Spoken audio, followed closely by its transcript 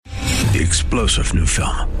The explosive new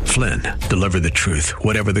film, Flynn, deliver the truth,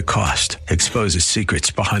 whatever the cost. Exposes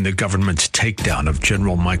secrets behind the government's takedown of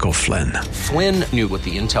General Michael Flynn. Flynn knew what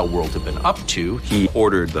the intel world had been up to. He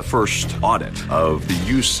ordered the first audit of the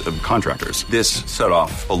use of contractors. This set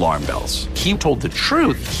off alarm bells. He told the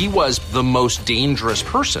truth. He was the most dangerous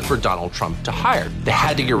person for Donald Trump to hire. They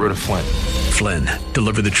had to get rid of Flynn. Flynn,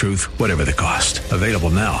 deliver the truth, whatever the cost. Available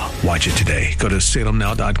now. Watch it today. Go to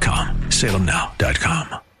salemnow.com.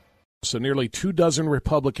 salemnow.com. So nearly 24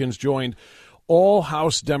 Republicans joined all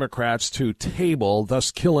House Democrats to table, thus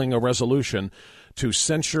killing a resolution to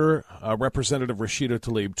censure Representative Rashida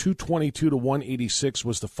Tlaib. 222 to 186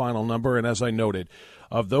 was the final number. And as I noted,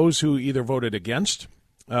 of those who either voted against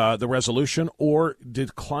the resolution or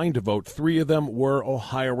declined to vote, 3 of them were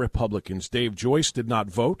Ohio Republicans. Dave Joyce did not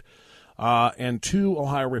vote, and 2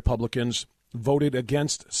 Ohio Republicans voted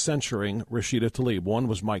against censuring Rashida Tlaib. One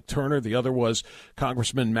was Mike Turner. The other was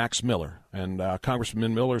Congressman Max Miller. And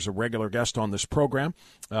Congressman Miller is a regular guest on this program.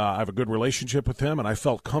 I have a good relationship with him, and I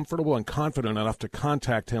felt comfortable and confident enough to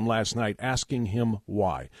contact him last night asking him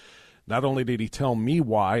why. Not only did he tell me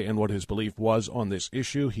why and what his belief was on this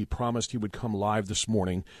issue, he promised he would come live this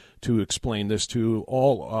morning to explain this to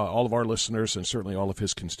all of our listeners and certainly all of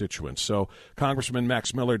his constituents. So Congressman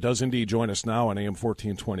Max Miller does indeed join us now on AM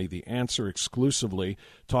 1420, The Answer, exclusively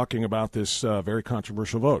talking about this very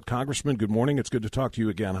controversial vote. Congressman, good morning. It's good to talk to you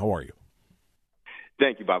again. How are you?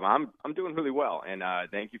 Thank you, Bob. I'm doing really well, and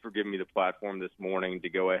thank you for giving me the platform this morning to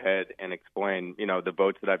go ahead and explain, the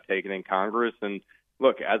votes that I've taken in Congress. And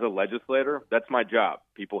look, as a legislator, that's my job.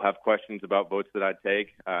 People have questions about votes that I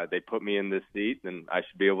take. They put me in this seat, and I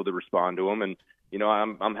should be able to respond to them. And,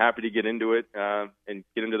 I'm happy to get into it and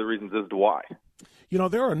get into the reasons as to why.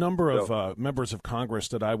 There are a number of members of Congress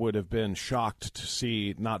that I would have been shocked to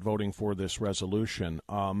see not voting for this resolution.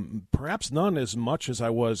 Perhaps none as much as I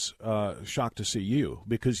was shocked to see you,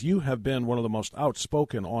 because you have been one of the most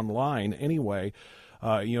outspoken online anyway,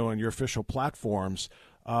 in your official platforms,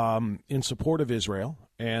 in support of Israel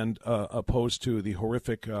and opposed to the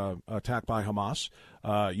horrific attack by Hamas.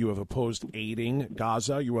 You have opposed aiding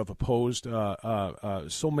Gaza. You have opposed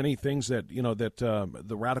so many things that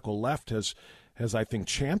the radical left has I think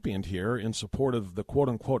championed here in support of the quote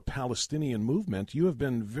unquote Palestinian movement. You have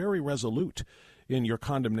been very resolute in your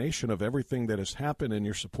condemnation of everything that has happened in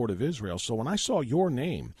your support of Israel. So when I saw your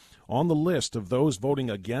name on the list of those voting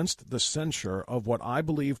against the censure of what I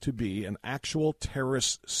believe to be an actual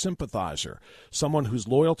terrorist sympathizer, someone whose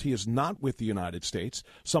loyalty is not with the United States,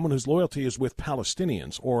 someone whose loyalty is with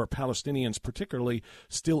Palestinians, or Palestinians particularly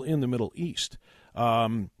still in the Middle East.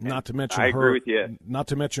 Not to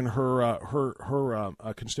mention her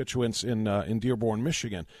constituents in Dearborn,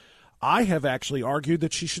 Michigan. I have actually argued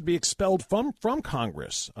that she should be expelled from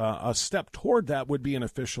Congress. A step toward that would be an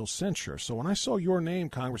official censure. So when I saw your name,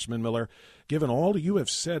 Congressman Miller, given all you have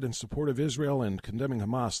said in support of Israel and condemning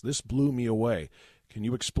Hamas, this blew me away. Can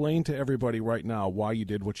you explain to everybody right now why you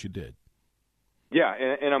did what you did? Yeah,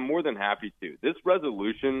 and I'm more than happy to. This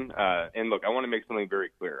resolution, and look, I want to make something very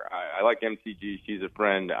clear. I like MTG. She's a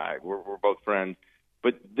friend. We're both friends.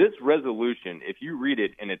 But this resolution, if you read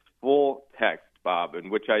it in its full text, Bob, in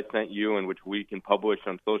which I sent you and which we can publish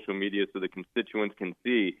on social media so the constituents can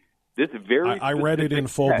see, this very I read it in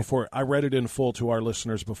full text. I read it in full to our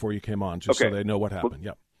listeners before you came on, just so they know what happened.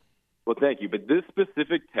 Yep. Well, thank you. But this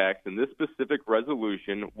specific text and this specific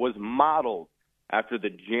resolution was modeled after the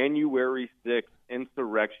January 6th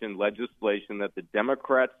insurrection legislation that the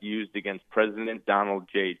Democrats used against President Donald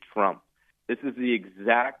J. Trump. This is the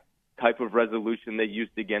exact type of resolution they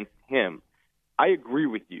used against him. I agree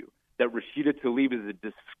with you that Rashida Tlaib is a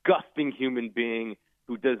disgusting human being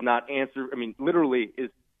who does not answer, literally is,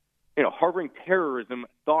 harboring terrorism,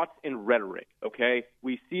 thoughts, and rhetoric, okay?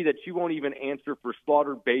 We see that she won't even answer for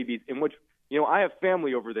slaughtered babies, in which, I have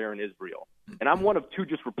family over there in Israel, and I'm one of 2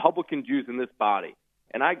 just Republican Jews in this body,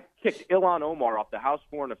 and I kicked Ilhan Omar off the House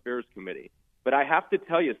Foreign Affairs Committee. But I have to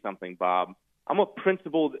tell you something, Bob. I'm a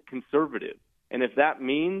principled conservative, and if that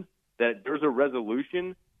means that there's a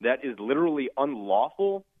resolution that is literally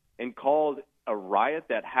unlawful and called a riot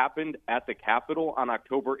that happened at the Capitol on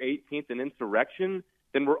October 18th, an insurrection,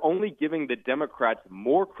 then we're only giving the Democrats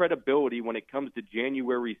more credibility when it comes to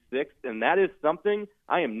January 6th, and that is something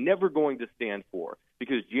I am never going to stand for,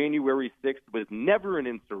 because January 6th was never an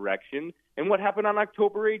insurrection, and what happened on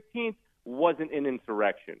October 18th wasn't an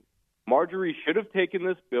insurrection. Marjorie should have taken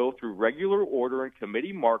this bill through regular order and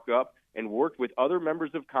committee markup and worked with other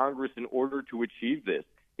members of Congress in order to achieve this.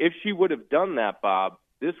 If she would have done that, Bob,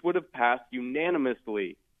 this would have passed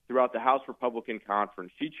unanimously throughout the House Republican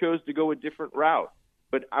Conference. She chose to go a different route.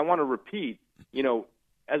 But I want to repeat,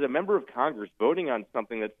 as a member of Congress, voting on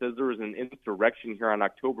something that says there was an insurrection here on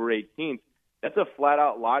October 18th, that's a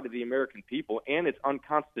flat-out lie to the American people, and it's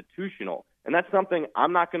unconstitutional. And that's something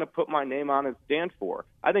I'm not going to put my name on and stand for.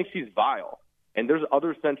 I think she's vile. And there's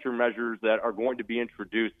other censure measures that are going to be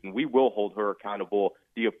introduced, and we will hold her accountable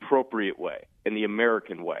the appropriate way, in the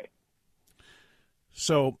American way.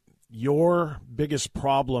 So your biggest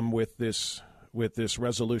problem with this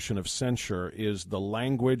resolution of censure is the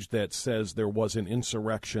language that says there was an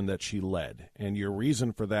insurrection that she led. And your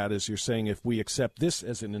reason for that is you're saying if we accept this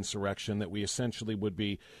as an insurrection, that we essentially would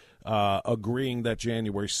be agreeing that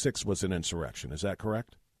January 6th was an insurrection. Is that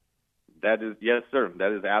correct? That is, yes, sir.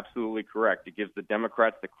 That is absolutely correct. It gives the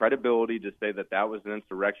Democrats the credibility to say that that was an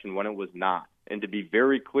insurrection when it was not. And to be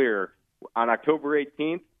very clear, on October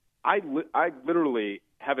 18th, I literally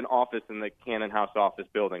have an office in the Cannon House office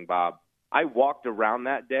building, Bob. I walked around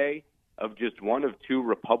that day of just one of two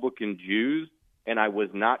Republican Jews, and I was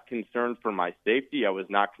not concerned for my safety. I was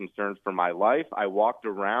not concerned for my life. I walked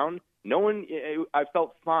around. I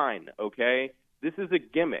felt fine, okay? This is a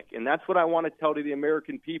gimmick, and that's what I want to tell to the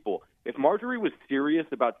American people. If Marjorie was serious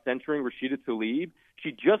about censuring Rashida Tlaib,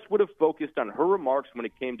 she just would have focused on her remarks when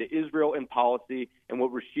it came to Israel and policy and what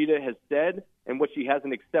Rashida has said and what she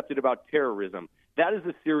hasn't accepted about terrorism. That is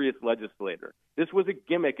a serious legislator. This was a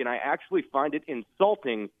gimmick, and I actually find it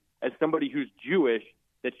insulting as somebody who's Jewish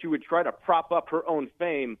that she would try to prop up her own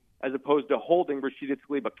fame as opposed to holding Rashida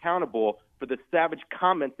Tlaib accountable for the savage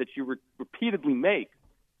comments that she repeatedly makes.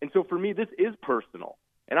 And so for me, this is personal,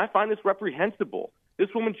 and I find this reprehensible. This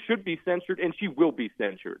woman should be censured, and she will be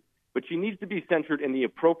censured. But she needs to be censured in the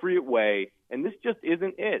appropriate way, and this just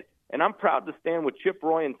isn't it. And I'm proud to stand with Chip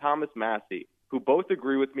Roy and Thomas Massie, who both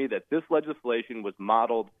agree with me that this legislation was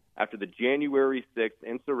modeled after the January 6th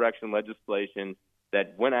insurrection legislation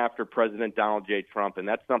that went after President Donald J. Trump, and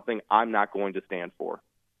that's something I'm not going to stand for.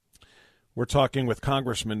 We're talking with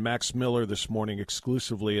Congressman Max Miller this morning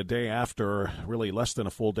exclusively, a day after, really less than a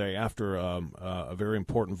full day after, a very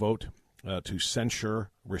important vote to censure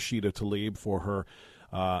Rashida Tlaib for her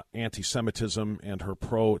anti-Semitism and her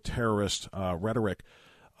pro-terrorist rhetoric.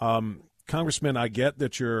 Congressman, I get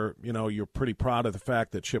that you're pretty proud of the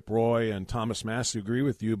fact that Chip Roy and Thomas Massie agree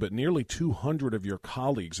with you, but nearly 200 of your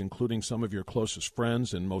colleagues, including some of your closest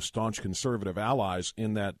friends and most staunch conservative allies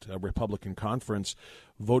in that Republican conference,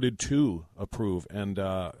 voted to approve and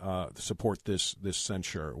support this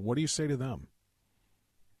censure. What do you say to them?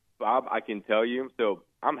 Bob, I can tell you, so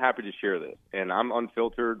I'm happy to share this, and I'm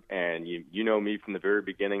unfiltered, and you know me from the very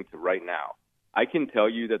beginning to right now. I can tell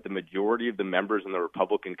you that the majority of the members in the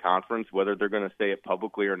Republican conference, whether they're going to say it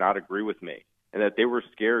publicly or not, agree with me, and that they were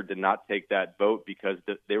scared to not take that vote because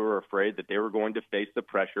they were afraid that they were going to face the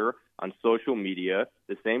pressure on social media,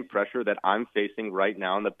 the same pressure that I'm facing right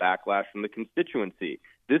now in the backlash from the constituency.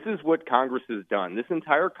 This is what Congress has done. This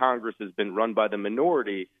entire Congress has been run by the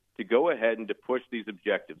minority to go ahead and to push these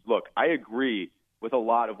objectives. Look, I agree with a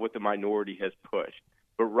lot of what the minority has pushed.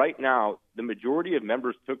 But right now, the majority of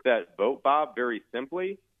members took that vote, Bob, very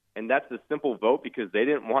simply, and that's a simple vote because they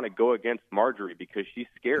didn't want to go against Marjorie because she's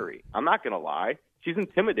scary. I'm not going to lie. She's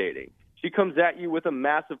intimidating. She comes at you with a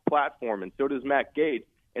massive platform, and so does Matt Gaetz,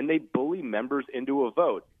 and they bully members into a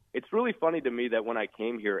vote. It's really funny to me that when I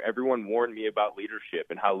came here, everyone warned me about leadership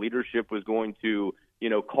and how leadership was going to,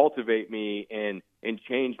 cultivate me and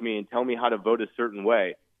change me and tell me how to vote a certain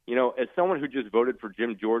way. As someone who just voted for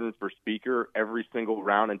Jim Jordan for Speaker every single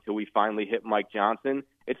round until we finally hit Mike Johnson,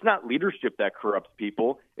 it's not leadership that corrupts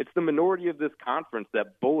people. It's the minority of this conference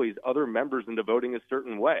that bullies other members into voting a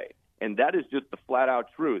certain way. And that is just the flat-out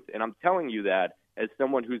truth. And I'm telling you that as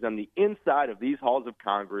someone who's on the inside of these halls of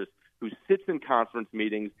Congress, who sits in conference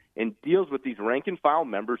meetings and deals with these rank-and-file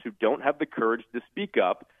members who don't have the courage to speak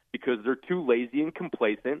up because they're too lazy and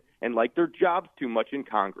complacent and like their jobs too much in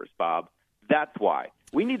Congress, Bob. That's why.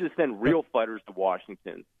 We need to send real fighters to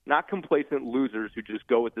Washington, not complacent losers who just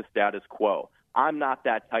go with the status quo. I'm not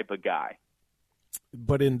that type of guy.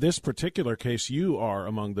 But in this particular case, you are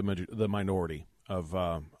among the minority of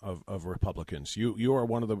Republicans. You are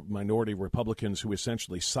one of the minority Republicans who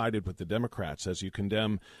essentially sided with the Democrats as you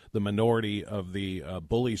condemn the minority of the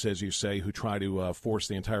bullies, as you say, who try to force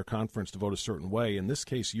the entire conference to vote a certain way. In this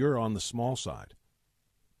case, you're on the small side.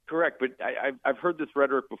 Correct, but I've heard this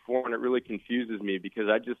rhetoric before, and it really confuses me because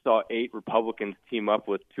I just saw 8 Republicans team up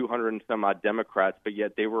with 200 and some odd Democrats, but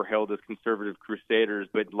yet they were hailed as conservative crusaders,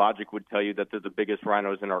 but logic would tell you that they're the biggest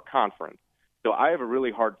rhinos in our conference. So I have a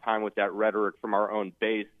really hard time with that rhetoric from our own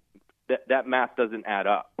base. That math doesn't add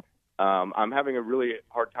up. I'm having a really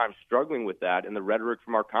hard time struggling with that in the rhetoric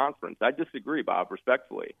from our conference. I disagree, Bob,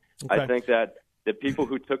 respectfully. Okay. I think that The people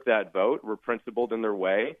who took that vote were principled in their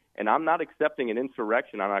way, and I'm not accepting an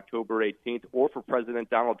insurrection on October 18th or for President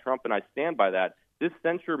Donald Trump, and I stand by that. This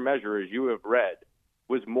censure measure, as you have read,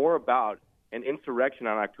 was more about an insurrection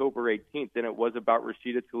on October 18th than it was about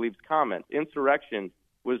Rashida Tlaib's comments. Insurrection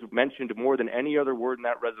was mentioned more than any other word in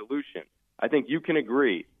that resolution. I think you can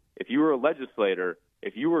agree, if you were a legislator,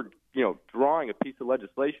 if you were drawing a piece of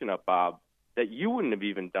legislation up, Bob, that you wouldn't have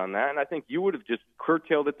even done that, and I think you would have just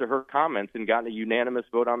curtailed it to her comments and gotten a unanimous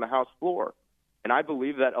vote on the House floor. And I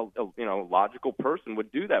believe that a logical person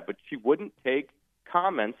would do that, but she wouldn't take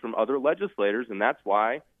comments from other legislators, and that's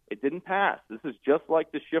why it didn't pass. This is just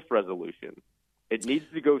like the Schiff resolution. It needs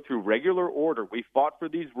to go through regular order. We fought for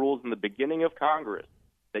these rules in the beginning of Congress,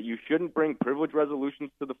 that you shouldn't bring privilege resolutions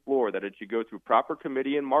to the floor, that it should go through proper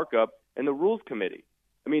committee and markup and the Rules Committee.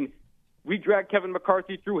 I mean, we dragged Kevin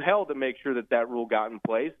McCarthy through hell to make sure that rule got in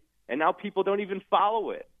place, and now people don't even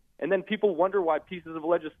follow it. And then people wonder why pieces of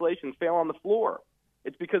legislation fail on the floor.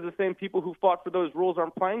 It's because the same people who fought for those rules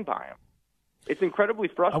aren't playing by them. It's incredibly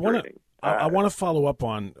frustrating. I want to follow up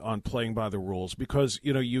on playing by the rules, because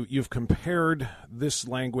you've compared this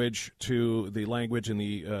language to the language in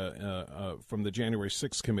the from the January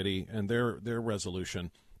 6th committee and their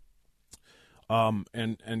resolution.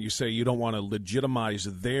 And you say you don't want to legitimize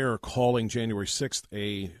their calling January 6th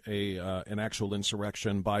an actual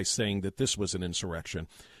insurrection by saying that this was an insurrection.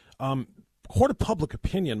 Court of public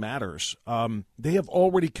opinion matters. They have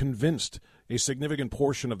already convinced a significant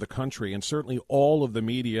portion of the country, and certainly all of the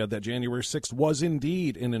media, that January 6th was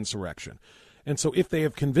indeed an insurrection. And so if they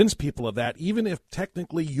have convinced people of that, even if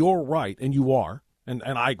technically you're right, and you are, and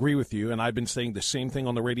I agree with you, and I've been saying the same thing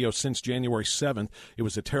on the radio since January 7th. It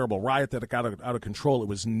was a terrible riot that got out of control. It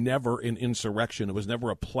was never an insurrection. It was never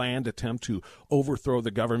a planned attempt to overthrow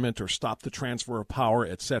the government or stop the transfer of power,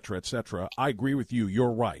 et cetera, et cetera. I agree with you.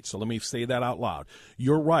 You're right. So let me say that out loud.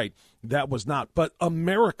 You're right. That was not. But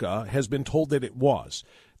America has been told that it was.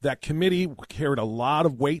 That committee carried a lot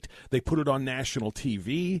of weight. They put it on national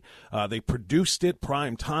TV. They produced it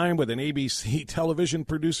prime time with an ABC television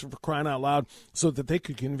producer, for crying out loud, so that they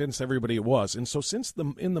could convince everybody it was. And so since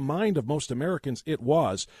in the mind of most Americans it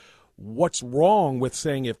was, what's wrong with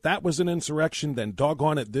saying if that was an insurrection, then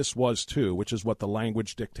doggone it, this was too, which is what the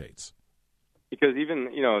language dictates? Because even,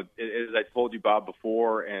 as I told you, Bob,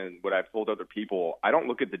 before, and what I've told other people, I don't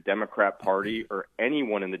look at the Democrat Party or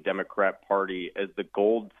anyone in the Democrat Party as the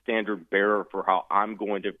gold standard bearer for how I'm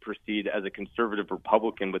going to proceed as a conservative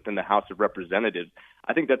Republican within the House of Representatives.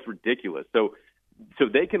 I think that's ridiculous. So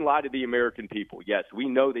they can lie to the American people. Yes, we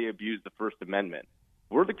know they abused the First Amendment.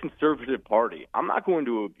 We're the conservative party. I'm not going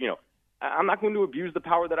to abuse the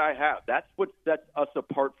power that I have. That's what sets us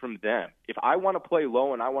apart from them. If I want to play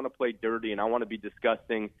low and I want to play dirty and I want to be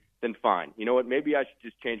disgusting, then fine. You know what? Maybe I should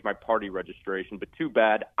just change my party registration, but too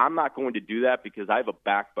bad. I'm not going to do that because I have a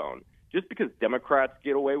backbone. Just because Democrats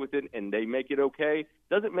get away with it and they make it okay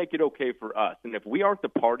doesn't make it okay for us. And if we aren't the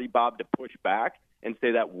party, Bob, to push back and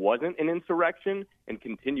say that wasn't an insurrection and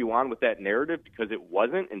continue on with that narrative because it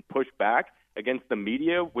wasn't, and push back against the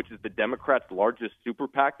media, which is the Democrats' largest super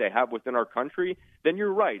PAC they have within our country, then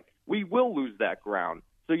you're right. We will lose that ground.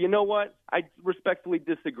 So you know what? I respectfully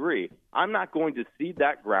disagree. I'm not going to cede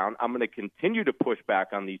that ground. I'm going to continue to push back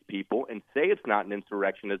on these people and say it's not an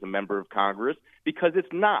insurrection as a member of Congress, because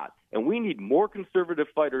it's not. And we need more conservative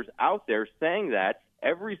fighters out there saying that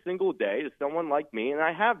every single day to someone like me, and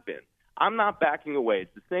I have been. I'm not backing away.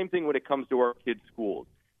 It's the same thing when it comes to our kids' schools.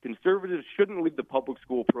 Conservatives shouldn't leave the public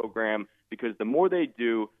school program, because the more they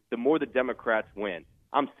do, the more the Democrats win.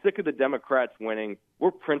 I'm sick of the Democrats winning.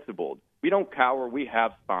 We're principled. We don't cower. We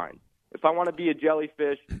have spines. If I want to be a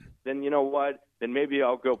jellyfish, then you know what? Then maybe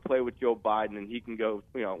I'll go play with Joe Biden and he can go,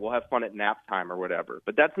 we'll have fun at nap time or whatever.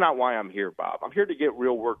 But that's not why I'm here, Bob. I'm here to get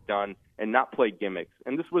real work done and not play gimmicks.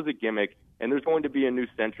 And this was a gimmick, and there's going to be a new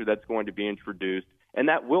censure that's going to be introduced, and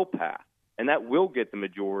that will pass. And that will get the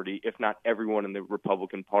majority, if not everyone in the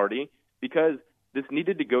Republican Party, because this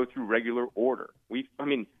needed to go through regular order.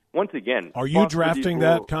 Once again, are you drafting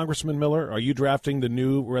that, Congressman Miller? Are you drafting the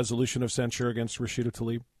new resolution of censure against Rashida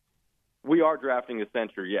Tlaib? We are drafting a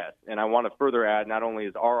censure, yes. And I want to further add, not only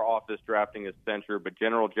is our office drafting a censure, but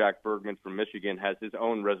General Jack Bergman from Michigan has his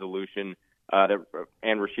own resolution, and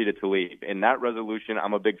Rashida Tlaib. And that resolution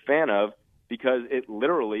I'm a big fan of, because it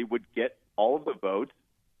literally would get all of the votes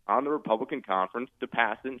on the Republican conference to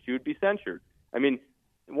pass it, and she would be censured.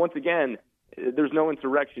 Once again, there's no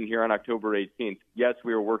insurrection here on October 18th. Yes,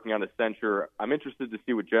 we are working on a censure. I'm interested to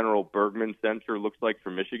see what General Bergman's censure looks like for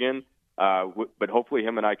Michigan, but hopefully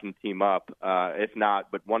him and I can team up. If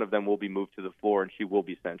not, but one of them will be moved to the floor, and she will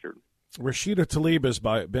be censured. Rashida Tlaib has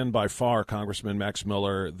been by far, Congressman Max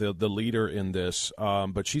Miller, the leader in this,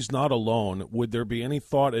 but she's not alone. Would there be any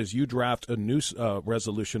thought as you draft a new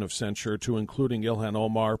resolution of censure to including Ilhan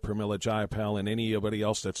Omar, Pramila Jayapal, and anybody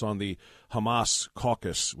else that's on the Hamas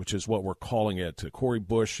caucus, which is what we're calling it, Cori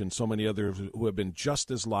Bush and so many others who have been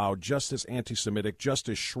just as loud, just as anti-Semitic, just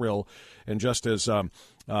as shrill, and just as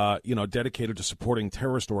dedicated to supporting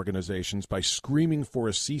terrorist organizations by screaming for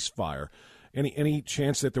a ceasefire? Any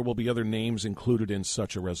chance that there will be other names included in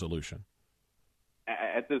such a resolution?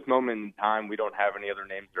 At this moment in time, we don't have any other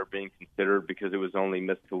names that are being considered because it was only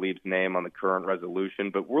Ms. Tlaib's name on the current resolution.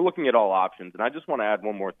 But we're looking at all options. And I just want to add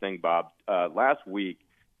one more thing, Bob. Last week,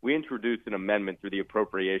 we introduced an amendment through the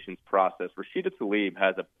appropriations process. Rashida Tlaib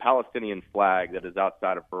has a Palestinian flag that is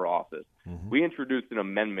outside of her office. Mm-hmm. We introduced an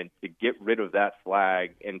amendment to get rid of that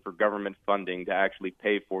flag and for government funding to actually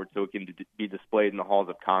pay for it so it can be displayed in the halls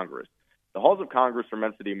of Congress. The halls of Congress are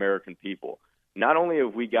meant for the American people. Not only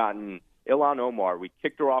have we gotten Ilhan Omar, we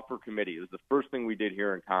kicked her off her committee. It was the first thing we did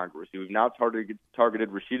here in Congress. We've now targeted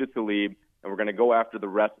Rashida Tlaib, and we're going to go after the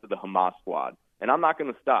rest of the Hamas squad. And I'm not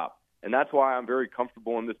going to stop. And that's why I'm very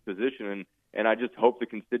comfortable in this position. And I just hope the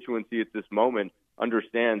constituency at this moment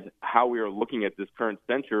understands how we are looking at this current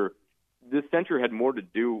censure. This censure had more to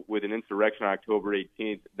do with an insurrection on October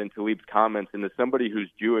 18th than Tlaib's comments. And as somebody who's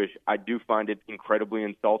Jewish, I do find it incredibly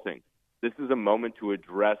insulting. This is a moment to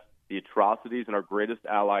address the atrocities in our greatest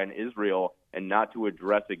ally in Israel and not to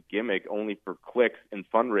address a gimmick only for clicks and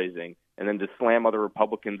fundraising and then to slam other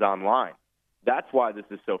Republicans online. That's why this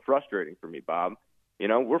is so frustrating for me, Bob.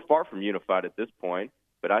 We're far from unified at this point,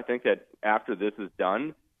 but I think that after this is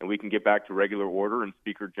done and we can get back to regular order and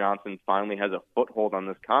Speaker Johnson finally has a foothold on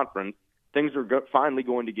this conference, things are finally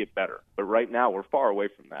going to get better. But right now we're far away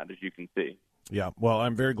from that, as you can see. Yeah, well,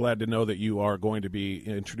 I'm very glad to know that you are going to be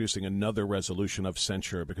introducing another resolution of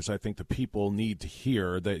censure because I think the people need to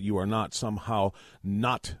hear that you are not somehow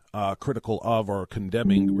not critical of or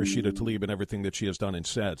condemning Rashida Tlaib and everything that she has done and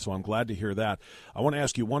said. So I'm glad to hear that. I want to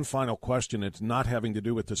ask you one final question. It's not having to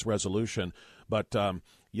do with this resolution, but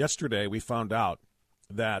yesterday we found out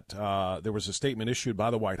that there was a statement issued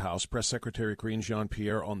by the White House, Press Secretary Karine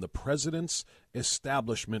Jean-Pierre, on the president's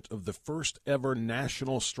establishment of the first ever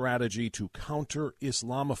national strategy to counter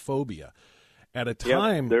Islamophobia at a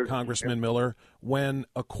time, Congressman Miller, when,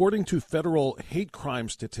 according to federal hate crime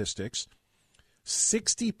statistics,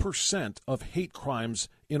 60% of hate crimes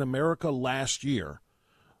in America last year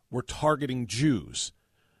were targeting Jews.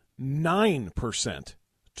 9%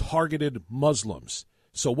 targeted Muslims.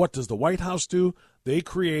 So what does the White House do? They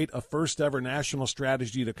create a first-ever national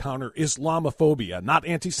strategy to counter Islamophobia, not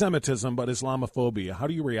anti-Semitism, but Islamophobia. How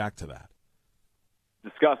do you react to that?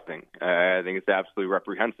 Disgusting. I think it's absolutely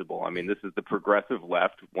reprehensible. I mean, this is the progressive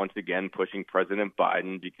left once again pushing President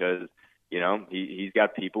Biden because, he's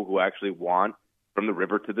got people who actually want from the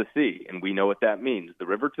river to the sea, and we know what that means. The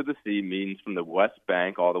river to the sea means from the West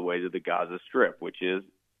Bank all the way to the Gaza Strip, which is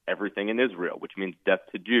everything in Israel, which means death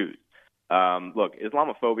to Jews. Look,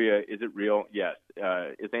 Islamophobia, is it real? Yes.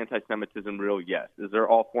 Is anti-Semitism real? Yes. Is there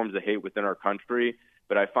all forms of hate within our country?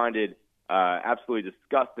 But I find it absolutely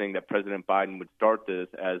disgusting that President Biden would start this,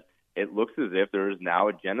 as it looks as if there is now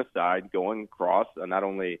a genocide going across not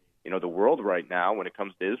only the world right now when it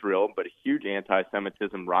comes to Israel, but a huge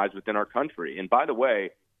anti-Semitism rise within our country. And by the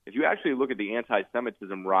way, if you actually look at the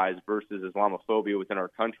anti-Semitism rise versus Islamophobia within our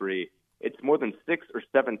country, it's more than 6 or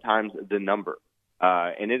 7 times the number.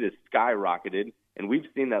 And it has skyrocketed, and we've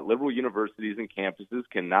seen that liberal universities and campuses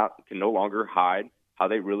can no longer hide how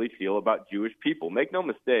they really feel about Jewish people. Make no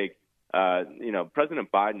mistake,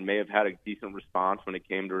 President Biden may have had a decent response when it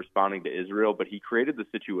came to responding to Israel, but he created the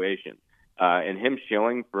situation. And him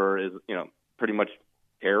shilling for pretty much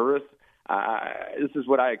terrorists, this is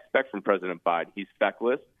what I expect from President Biden. He's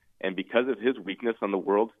feckless, and because of his weakness on the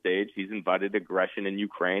world stage, he's invited aggression in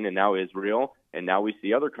Ukraine and now Israel, and now we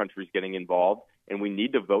see other countries getting involved. And we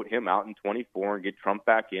need to vote him out in 24 and get Trump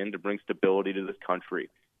back in to bring stability to this country,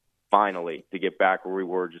 finally, to get back where we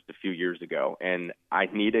were just a few years ago. And I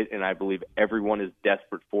need it, and I believe everyone is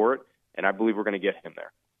desperate for it, and I believe we're going to get him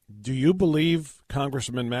there. Do you believe,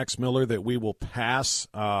 Congressman Max Miller, that we will pass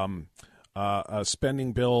a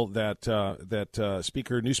spending bill that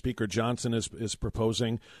new Speaker Johnson is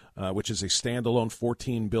proposing, which is a standalone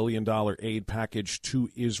 $14 billion aid package to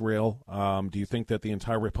Israel? Do you think that the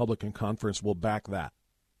entire Republican conference will back that?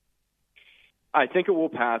 I think it will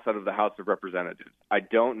pass out of the House of Representatives. I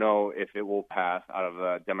don't know if it will pass out of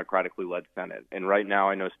the democratically led Senate. And right now,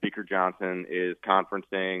 I know Speaker Johnson is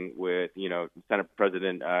conferencing with, Senate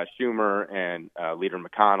President Schumer and Leader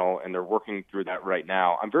McConnell, and they're working through that right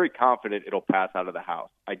now. I'm very confident it'll pass out of the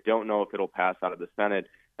House. I don't know if it'll pass out of the Senate.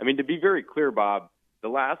 I mean, to be very clear, Bob, the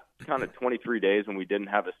last kind of 23 days when we didn't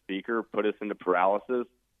have a speaker put us into paralysis.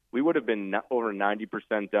 We would have been over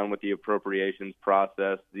 90% done with the appropriations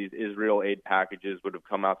process. These Israel aid packages would have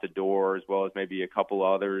come out the door, as well as maybe a couple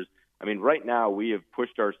others. I mean, right now we have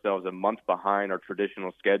pushed ourselves a month behind our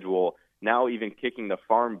traditional schedule, now even kicking the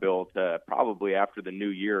farm bill to probably after the new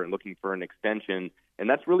year and looking for an extension. And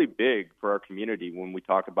that's really big for our community when we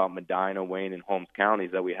talk about Medina, Wayne, and Holmes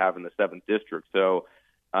counties that we have in the 7th District. So,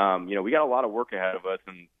 we got a lot of work ahead of us,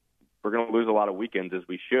 and we're going to lose a lot of weekends as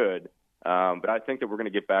we should. But I think that we're going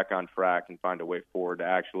to get back on track and find a way forward to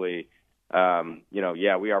actually, we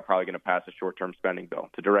are probably going to pass a short-term spending bill,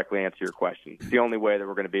 to directly answer your question. It's the only way that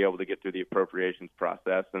we're going to be able to get through the appropriations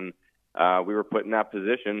process. And we were put in that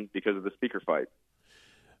position because of the speaker fight.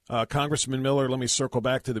 Congressman Miller, let me circle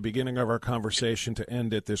back to the beginning of our conversation to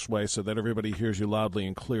end it this way so that everybody hears you loudly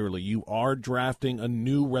and clearly. You are drafting a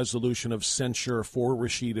new resolution of censure for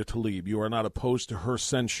Rashida Tlaib. You are not opposed to her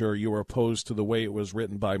censure. You are opposed to the way it was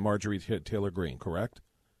written by Marjorie Taylor Greene, correct?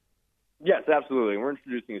 Yes, absolutely. We're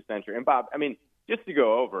introducing a censure. And, Bob, just to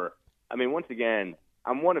go over, once again,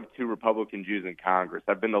 I'm one of 2 Republican Jews in Congress.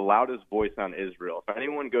 I've been the loudest voice on Israel. If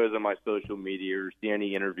anyone goes on my social media or see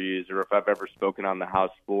any interviews, or if I've ever spoken on the House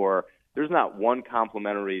floor, there's not one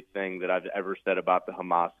complimentary thing that I've ever said about the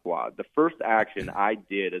Hamas squad. The first action I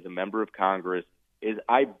did as a member of Congress is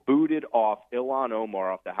I booted off Ilhan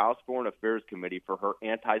Omar off the House Foreign Affairs Committee for her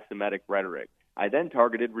anti-Semitic rhetoric. I then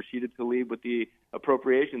targeted Rashida Tlaib with the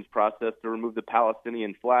appropriations process to remove the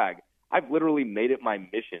Palestinian flag. I've literally made it my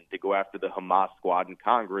mission to go after the Hamas squad in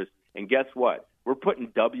Congress, and guess what? We're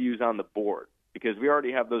putting W's on the board because we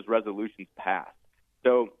already have those resolutions passed.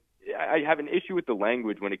 So I have an issue with the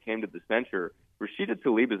language when it came to the censure. Rashida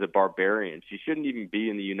Tlaib is a barbarian. She shouldn't even be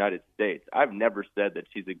in the United States. I've never said that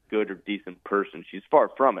she's a good or decent person. She's far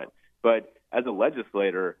from it. But as a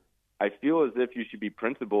legislator, I feel as if you should be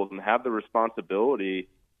principled and have the responsibility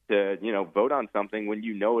to, vote on something when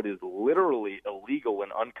you know it is literally illegal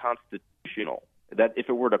and unconstitutional. That if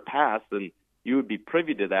it were to pass, then you would be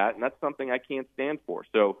privy to that, and that's something I can't stand for.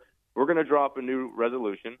 So we're going to draw up a new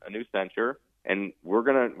resolution, a new censure, and we're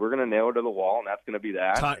gonna nail it to the wall, and that's going to be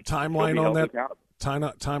that. Timeline on that.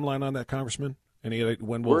 Timeline on that, Congressman.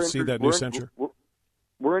 When we'll see that new censure?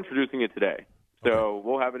 We're introducing it today, so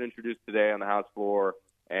we'll have it introduced today on the House floor,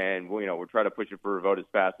 and we'll try to push it for a vote as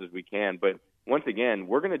fast as we can. But once again,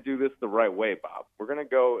 we're going to do this the right way, Bob. We're going to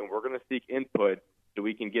go and we're going to seek input so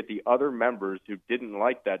we can get the other members who didn't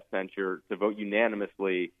like that censure to vote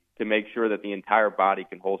unanimously to make sure that the entire body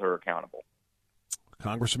can hold her accountable.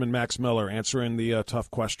 Congressman Max Miller answering the tough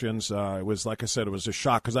questions. It was, like I said, it was a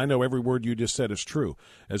shock because I know every word you just said is true.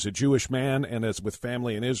 As a Jewish man and as with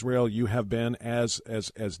family in Israel, you have been as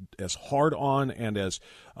hard on and as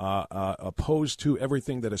opposed to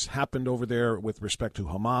everything that has happened over there with respect to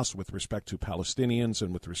Hamas, with respect to Palestinians,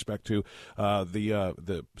 and with respect to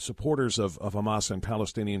the supporters of Hamas and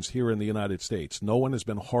Palestinians here in the United States. No one has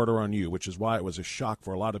been harder on you, which is why it was a shock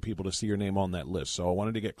for a lot of people to see your name on that list. So I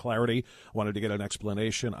wanted to get clarity. I wanted to get an explanation.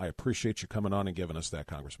 I appreciate you coming on and giving us that,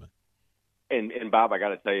 Congressman. And Bob, I got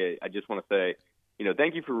to tell you, I just want to say,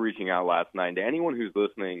 thank you for reaching out last night. To anyone who's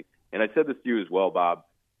listening, and I said this to you as well, Bob,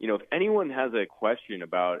 if anyone has a question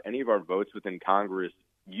about any of our votes within Congress,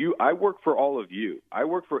 I work for all of you. I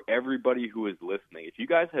work for everybody who is listening. If you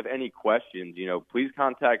guys have any questions, please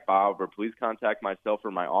contact Bob or please contact myself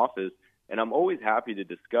or my office, and I'm always happy to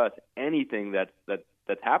discuss anything that's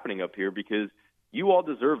happening up here because you all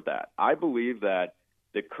deserve that. I believe that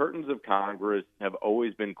the curtains of Congress have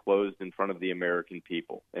always been closed in front of the American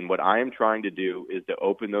people. And what I am trying to do is to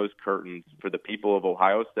open those curtains for the people of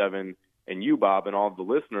Ohio 7 and you, Bob, and all of the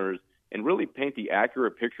listeners, and really paint the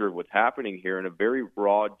accurate picture of what's happening here in a very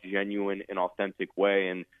raw, genuine, and authentic way.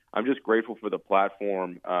 And I'm just grateful for the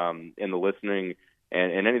platform and the listening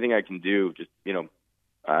and anything I can do. Just,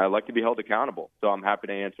 I like to be held accountable. So I'm happy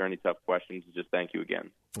to answer any tough questions. Just thank you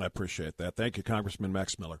again. I appreciate that. Thank you, Congressman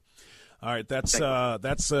Max Miller. All right, that's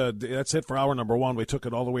it for hour number one. We took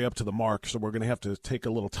it all the way up to the mark, so we're going to have to take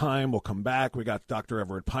a little time. We'll come back. We got Dr.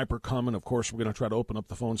 Everett Piper coming. Of course, we're going to try to open up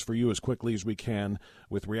the phones for you as quickly as we can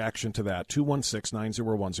with reaction to that.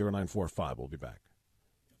 216-901-0945. We'll be back.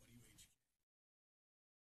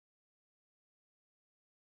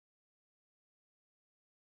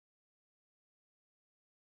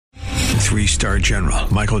 3-star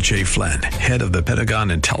general Michael J. Flynn, head of the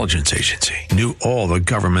Pentagon Intelligence Agency, knew all the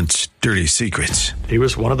government's dirty secrets. He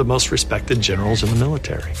was one of the most respected generals in the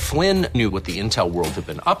military. Flynn knew what the intel world had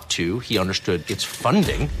been up to. He understood its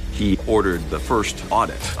funding. He ordered the first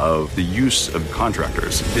audit of the use of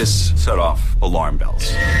contractors. This set off alarm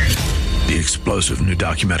bells. The explosive new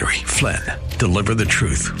documentary, Flynn, Deliver the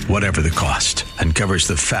Truth, Whatever the Cost, uncovers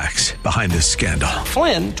the facts behind this scandal.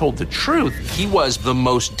 Flynn told the truth. He was the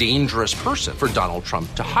most dangerous person for Donald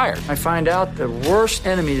Trump to hire. I find out the worst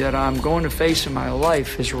enemy that I'm going to face in my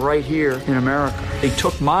life is right here in America. They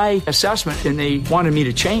took my assessment and they wanted me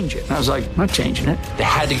to change it. And I was like, I'm not changing it. They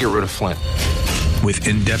had to get rid of Flynn. With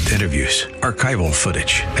in-depth interviews, archival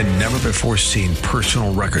footage, and never-before-seen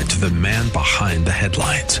personal records of the man behind the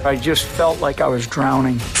headlines. I just felt like I was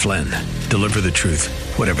drowning. Flynn, Deliver the Truth,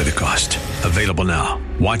 Whatever the Cost. Available now.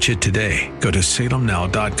 Watch it today. Go to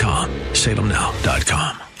salemnow.com.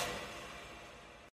 salemnow.com.